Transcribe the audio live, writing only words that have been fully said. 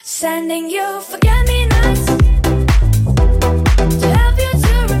Sending you forget-me-nots to help you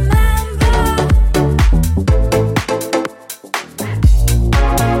to remember.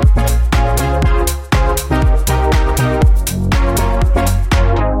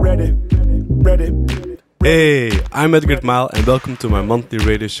 Ready. Hey, I'm Edgar Mile and welcome to my monthly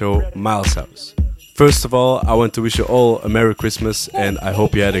radio show, Miles House. First of all, I want to wish you all a Merry Christmas and I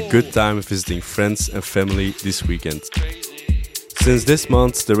hope you had a good time visiting friends and family this weekend. Since this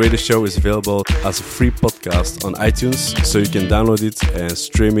month, the radio show is available as a free podcast on iTunes, so you can download it and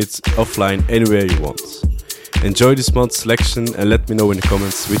stream it offline anywhere you want. Enjoy this month's selection and let me know in the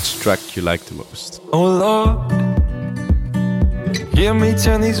comments which track you like the most. Oh Lord, hear me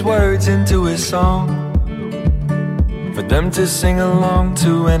turn these words into a song for them to sing along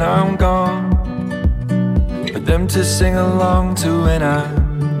to when I'm gone, for them to sing along to when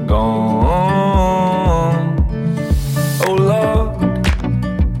I'm gone. Oh Lord,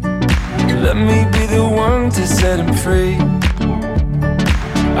 let me be the one to set him free.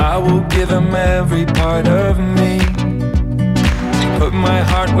 I will give him every part of me, put my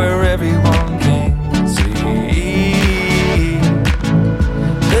heart where everyone can see.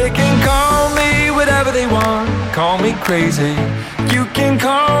 They can call me whatever they want, call me crazy. You can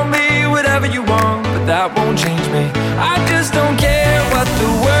call me whatever you want, but that won't change me. I just don't care what the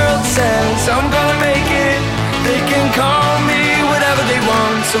world says, I'm gonna make it. They can call me whatever they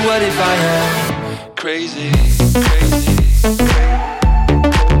want, so what if I am crazy, crazy?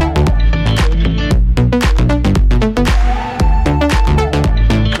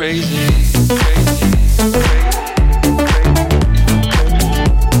 Crazy, crazy.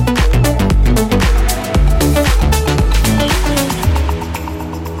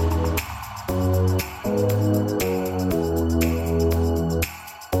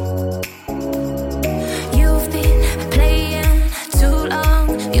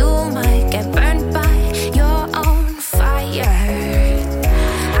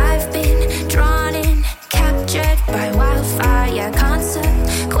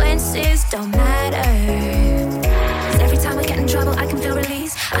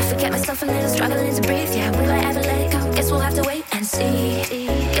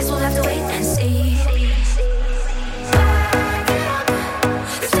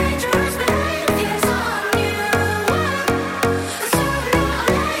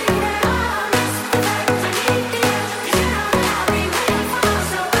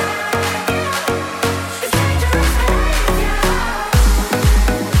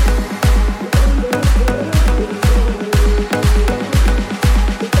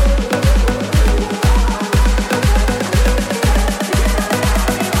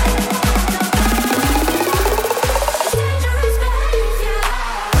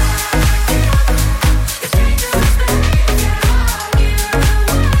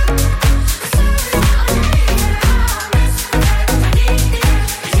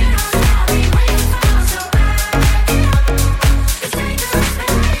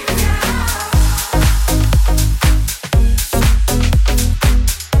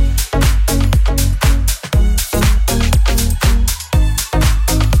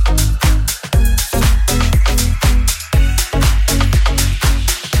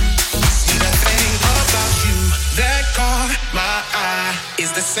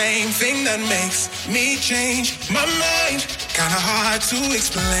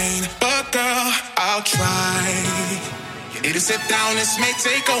 This may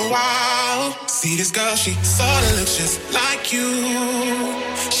take a while. See this girl, she sorta looks just like you.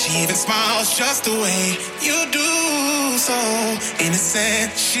 She even smiles just the way you do. So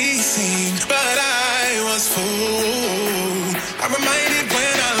innocent she seemed, but I was fooled. I'm reminded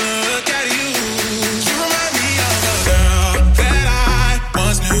when I look at you. You remind me of a girl that I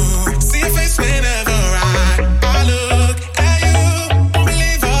once knew. See your face whenever I look at you. Won't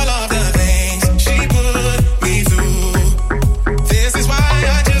believe all of the things she put me through. This is why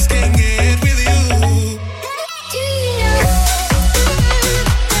I just can't get with you.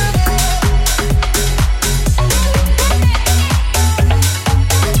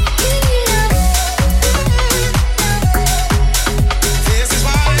 This is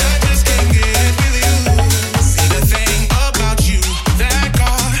why I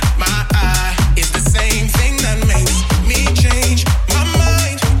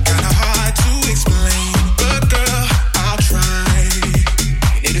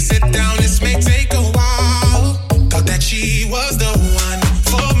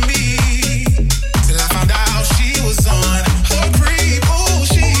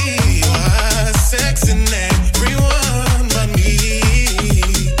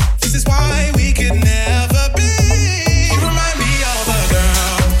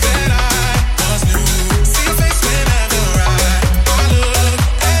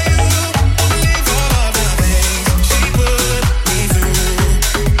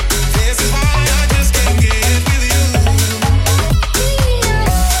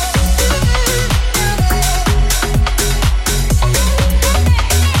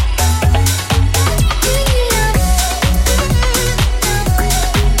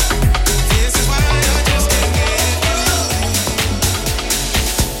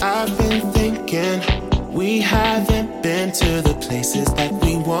I've been thinking we haven't been to the places that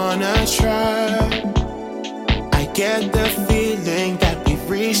we wanna try. I get the feeling that we've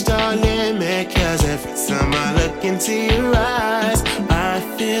reached our limit, cause every time I look into your eyes, I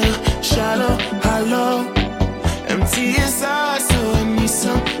feel shallow, hollow, empty inside, so I need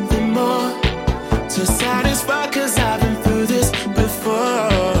something more to satisfy, cause I've been through this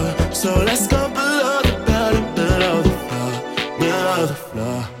before. So let's go below the belt and below the floor, below the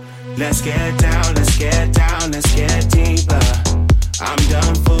floor. Let's get down, let's get down, let's get deeper. I'm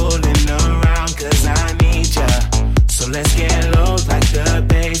done fooling around cause I need ya. So let's get low like the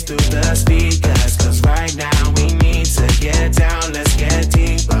bass through the speakers, cause right now we need to get down, let's get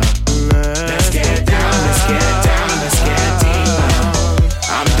deeper. Let's get down, let's get down, let's get deeper.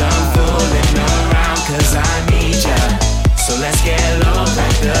 I'm done fooling around cause I need ya. So let's get low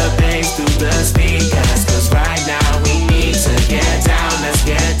like the bass through the speakers, cause right now we need to get down, let's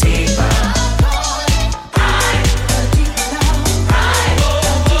get deeper.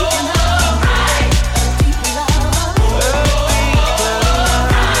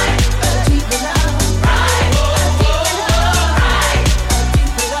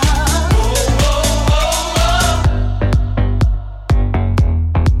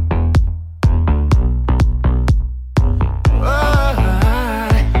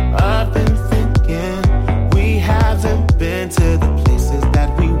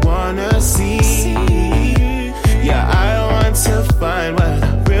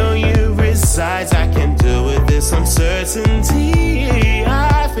 Uncertainty,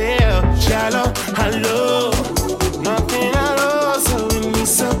 I feel shallow, hollow, nothing at all, so we need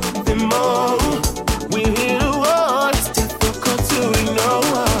something more. We hit a wall, it's difficult to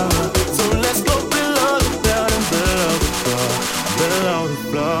ignore. So let's go below the belt and below the floor, below the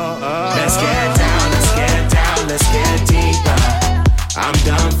floor. Let's get down, let's get down, let's get deeper. I'm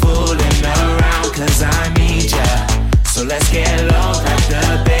done fooling around cause I need ya. So let's get low like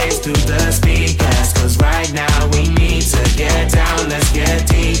the bass through the speakers, cause right now we need to get down, let's get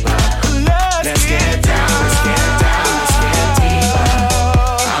deeper. Let's get down, let's get down, let's get deeper.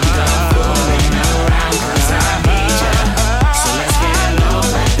 I'm done fooling around cause I need ya. So let's get low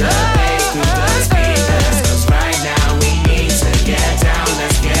like the bass through the speakers, cause right now we need to get down,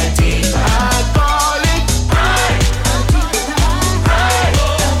 let's get deeper. I call it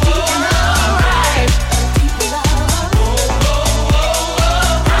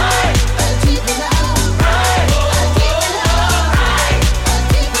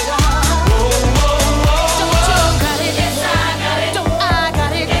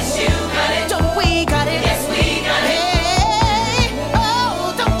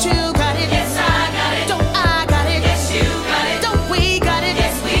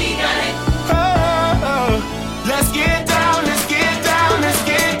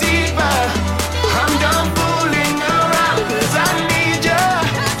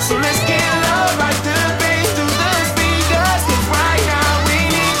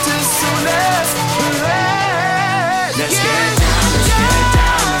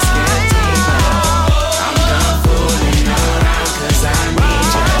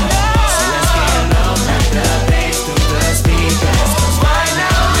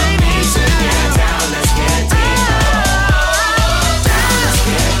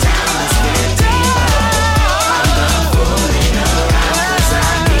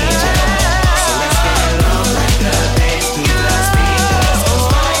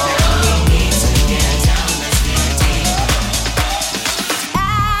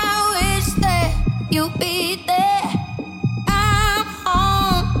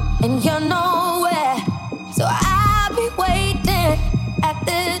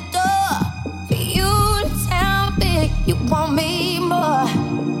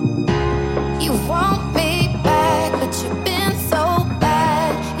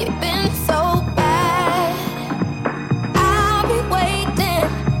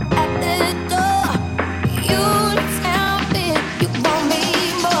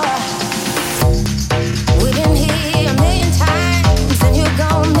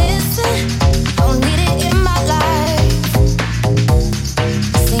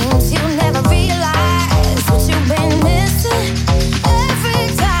Sing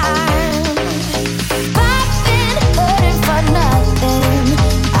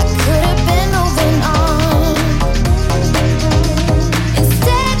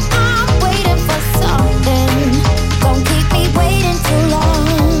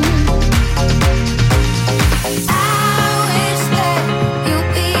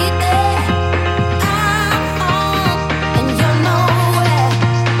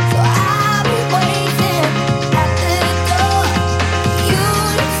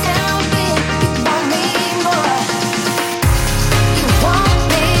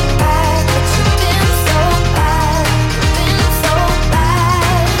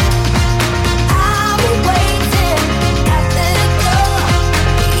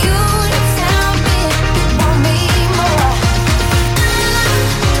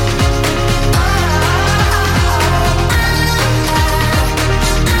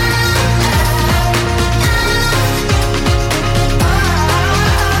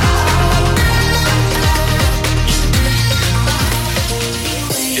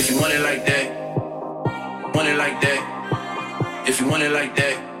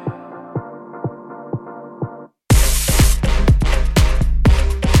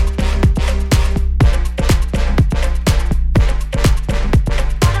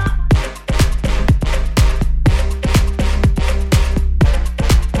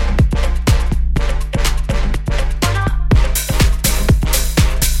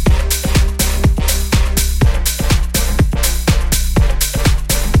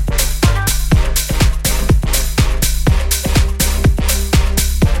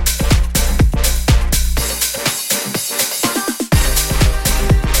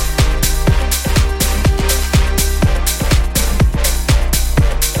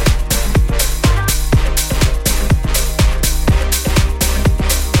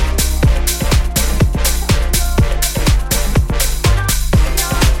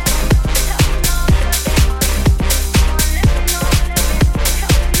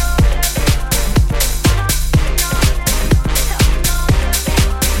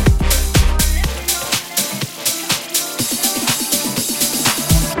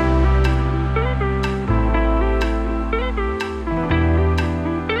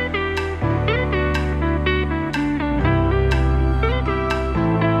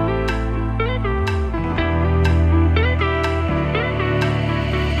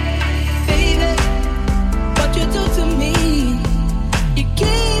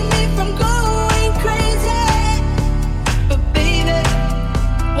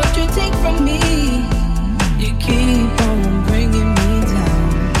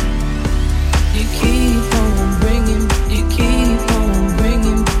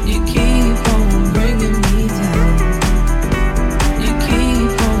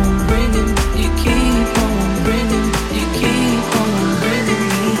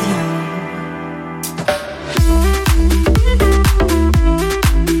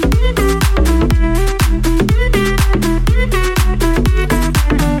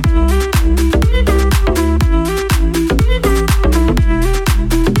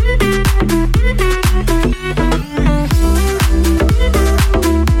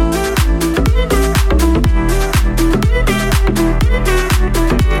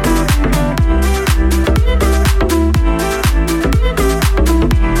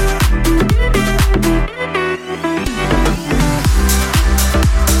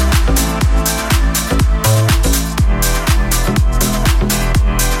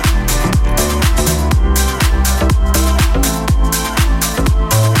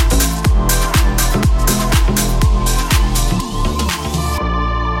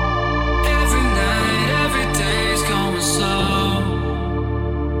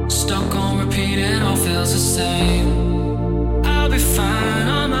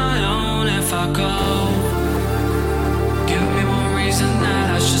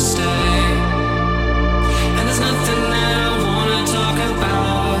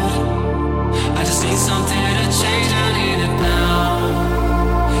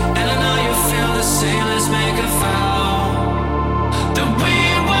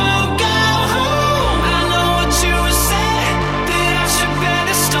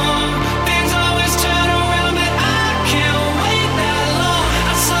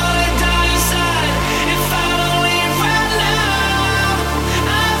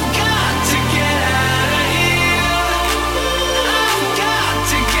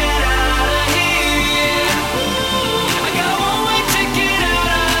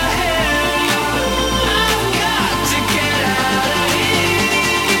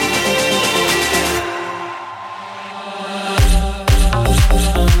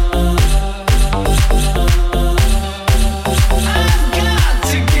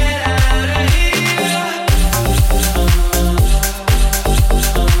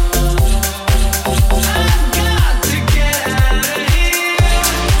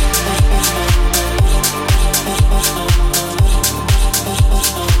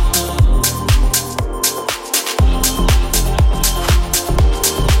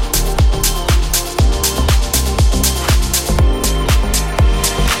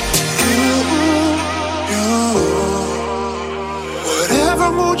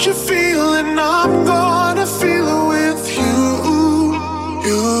Whatever mood you're feeling, I'm gonna feel it with you.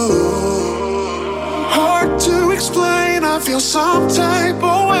 Hard to explain, I feel some type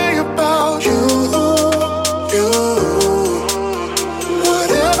of way about you.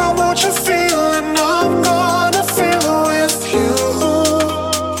 Whatever mood you're feeling, I'm gonna feel it with you.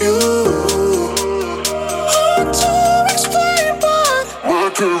 Hard to explain, but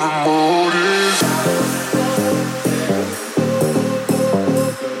whatever mood is.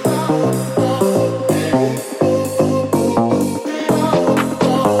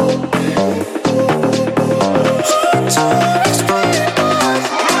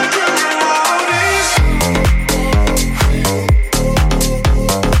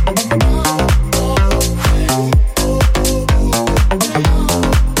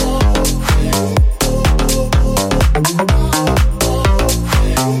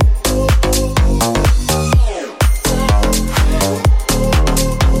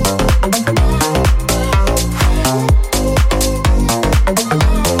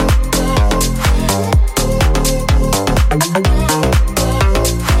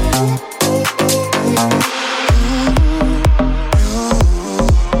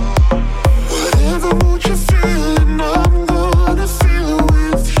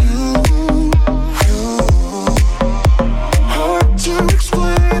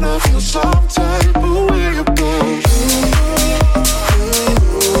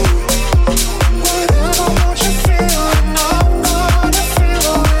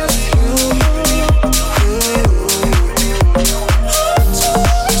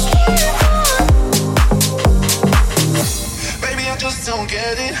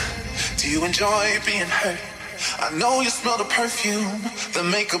 Perfume, the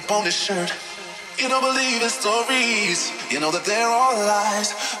makeup on his shirt. You don't believe his stories. You know that they're all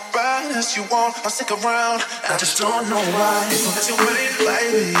lies. Bright as you want, I'll stick around. I just don't know why. As long as you wait,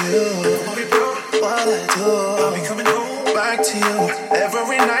 baby, you won't be proud of what I do. I'll be coming home back to you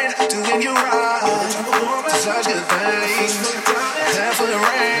every night, doing you right. To such good things, half of the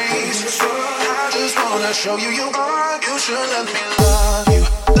race. I just wanna show you you are. You should let me love you.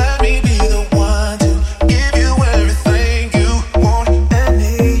 Let me be the one to give you everything you want and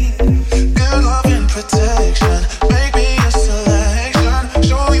need. Good love and protection. Make me a selection.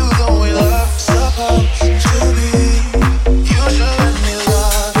 Show you the way love's supposed to be. You should let me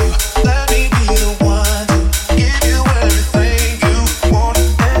love you. Let me be the one to give you everything you want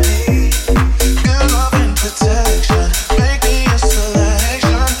and need. Good love and protection. Make me a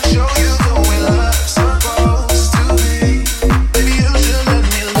selection. Show you the way love's supposed to be. Baby,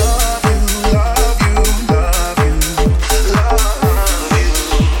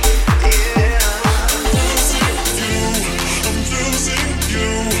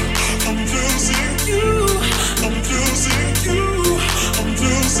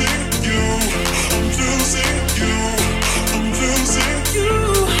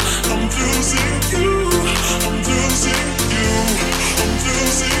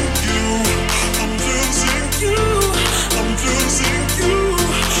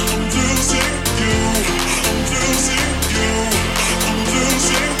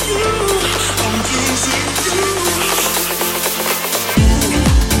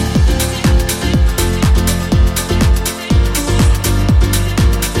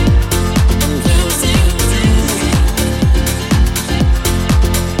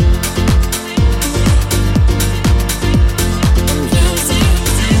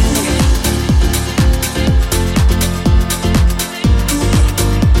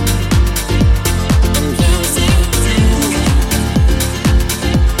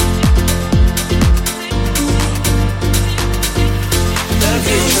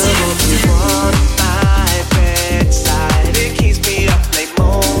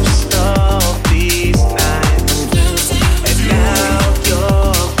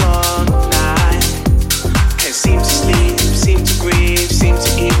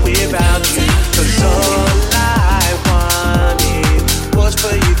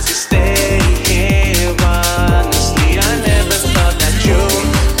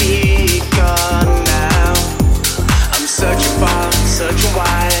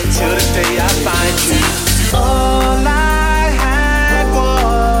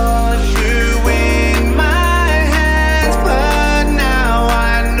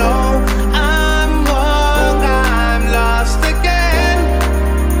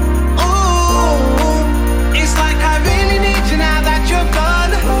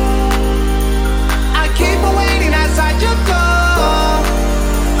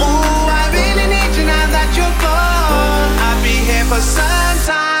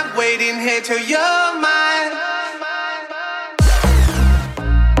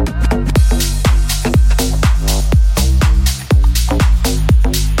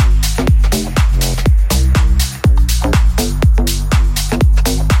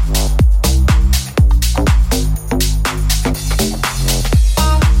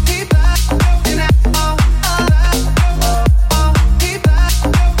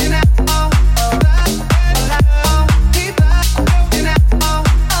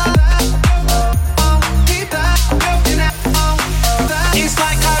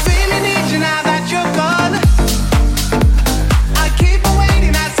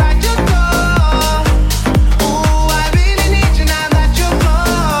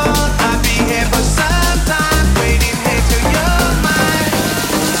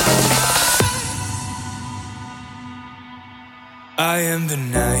 I am the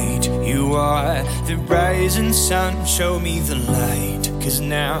night, you are the rising sun. Show me the light, 'cause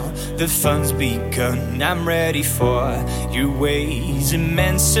now the fun's begun. I'm ready for your ways,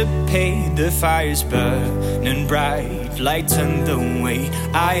 emancipate. The fire's burning bright, lighten the way.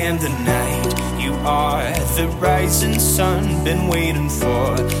 I am the night, you are the rising sun. Been waiting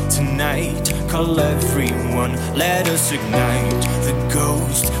for tonight, call everyone, let us ignite the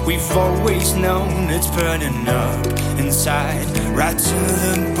ghost we've always known. It's burning up inside, right to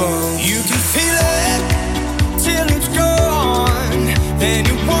the bone. You can feel it till it's gone, then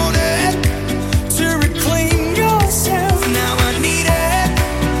you want it to reclaim yourself. Now I need it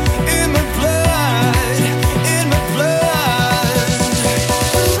in my blood, in my blood.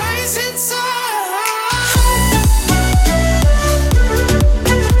 The rising sun.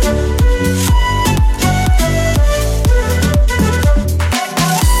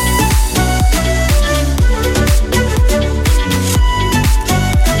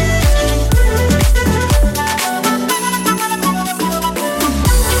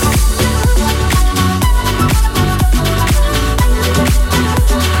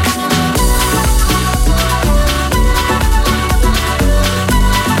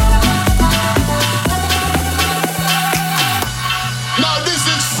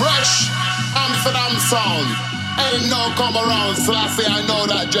 Ain't no come around, so I say I know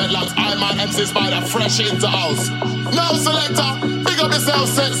that dreadlocks. I man MC Spider fresh into house. Now selector, big up yourself,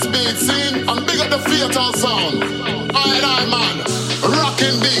 set speed, scene, and big up the fatal sound. I man,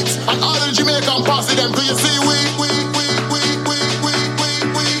 rocking beats, and all the Jamaican posse them. Do you see we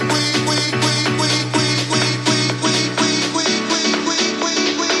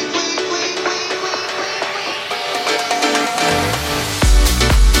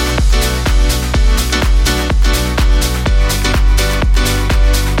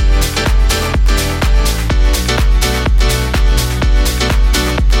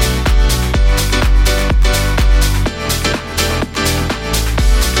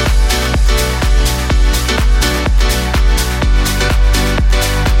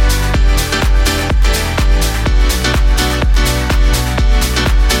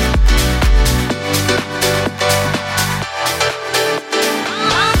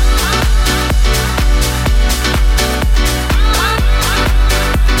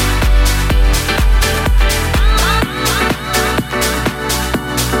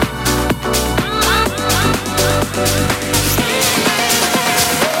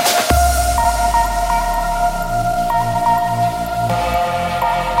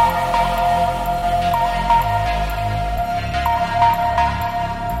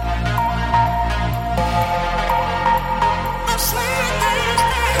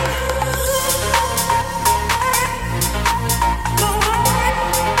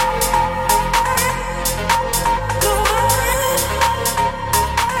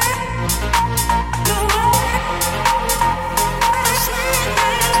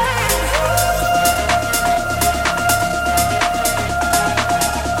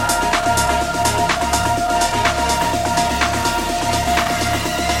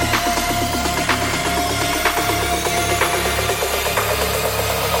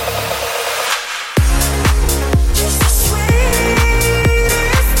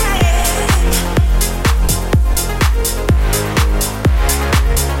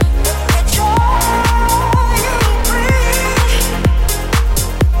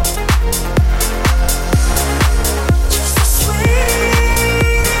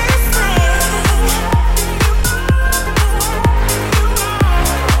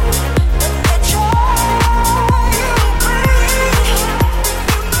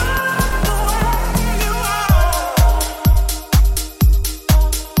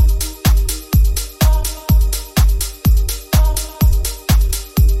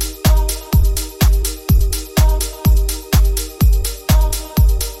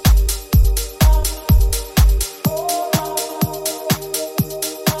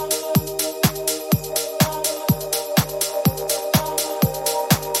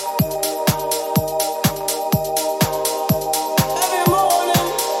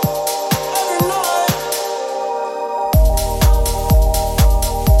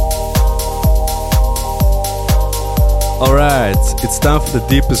Alright, it's time for the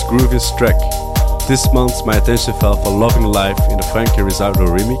deepest, grooviest track. This month my attention fell for Loving Life in the Frankie Rizardo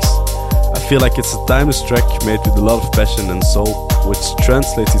remix. I feel like it's a timeless track made with a lot of passion and soul, which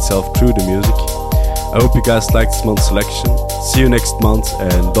translates itself through the music. I hope you guys liked this month's selection. See you next month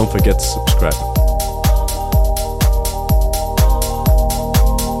and don't forget to subscribe.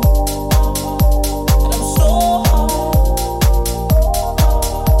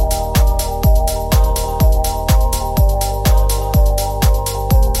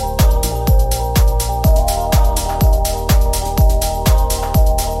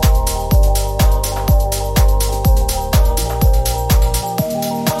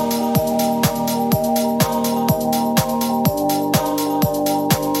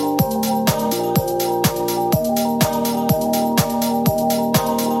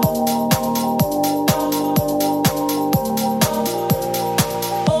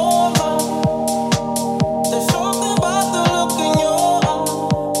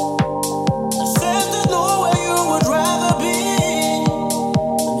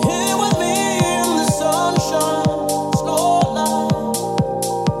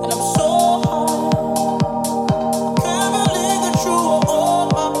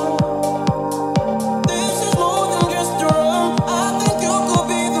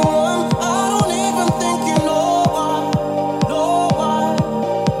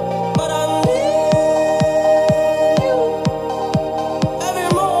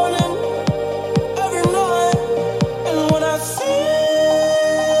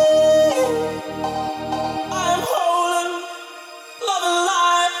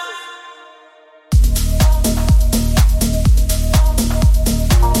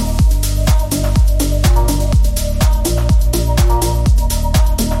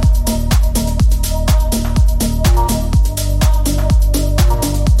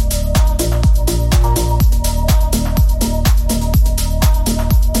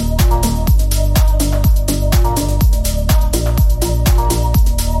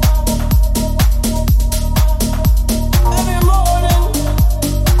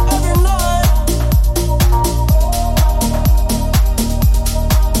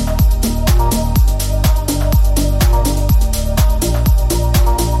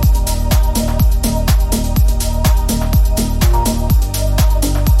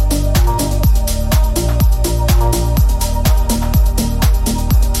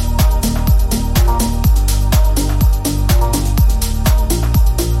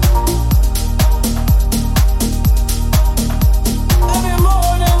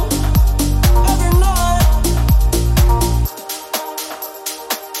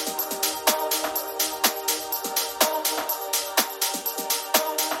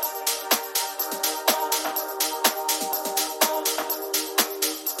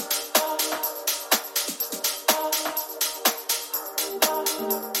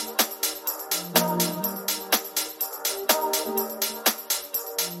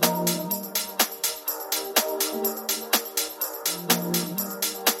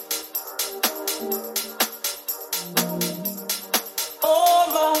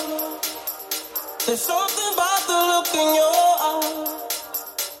 There's something about the look in your eyes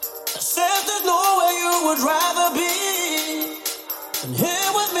that says there's nowhere you would rather be than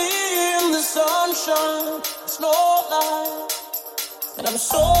here with me in the sunshine. It's no lie, and I'm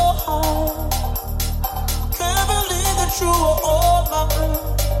so high. Can't believe that you were all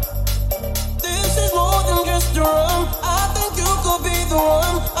mine. This is more than just a ride.